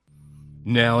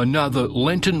Now another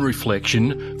Lenten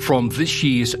reflection from this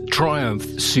year's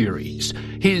Triumph series.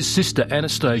 Here's Sister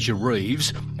Anastasia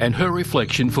Reeves and her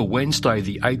reflection for Wednesday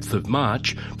the 8th of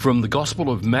March from the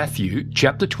Gospel of Matthew,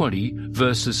 chapter 20,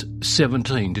 verses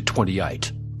 17 to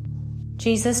 28.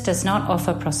 Jesus does not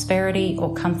offer prosperity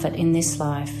or comfort in this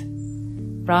life.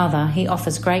 Rather, he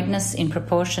offers greatness in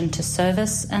proportion to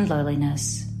service and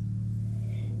lowliness.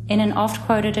 In an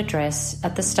oft-quoted address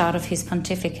at the start of his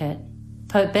pontificate,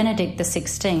 Pope Benedict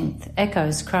XVI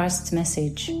echoes Christ's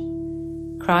message.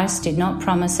 Christ did not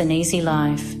promise an easy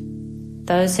life.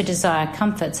 Those who desire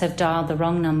comforts have dialed the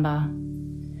wrong number.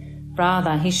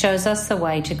 Rather, he shows us the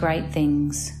way to great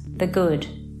things, the good,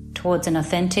 towards an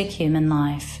authentic human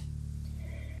life.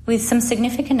 With some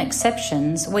significant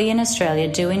exceptions, we in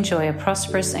Australia do enjoy a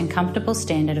prosperous and comfortable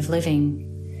standard of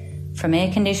living, from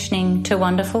air conditioning to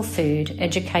wonderful food,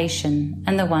 education,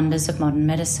 and the wonders of modern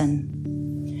medicine.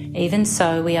 Even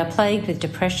so, we are plagued with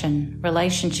depression,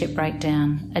 relationship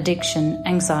breakdown, addiction,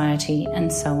 anxiety,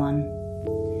 and so on.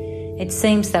 It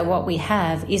seems that what we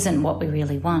have isn't what we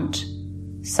really want.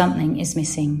 Something is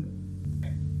missing.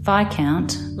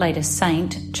 Viscount, later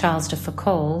Saint Charles de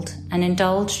Foucauld, an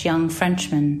indulged young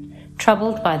Frenchman,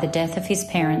 troubled by the death of his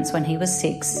parents when he was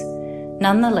 6,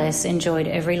 nonetheless enjoyed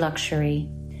every luxury,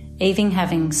 even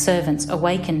having servants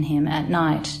awaken him at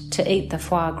night to eat the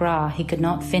foie gras he could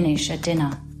not finish at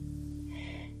dinner.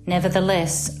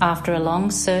 Nevertheless, after a long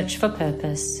search for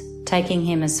purpose, taking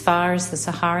him as far as the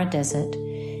Sahara Desert,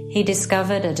 he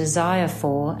discovered a desire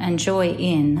for and joy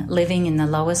in living in the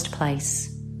lowest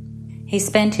place. He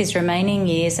spent his remaining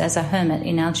years as a hermit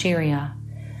in Algeria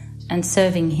and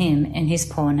serving him and his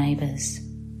poor neighbours.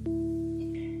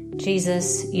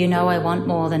 Jesus, you know I want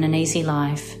more than an easy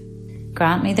life.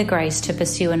 Grant me the grace to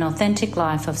pursue an authentic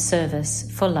life of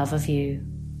service for love of you.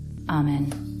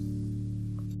 Amen.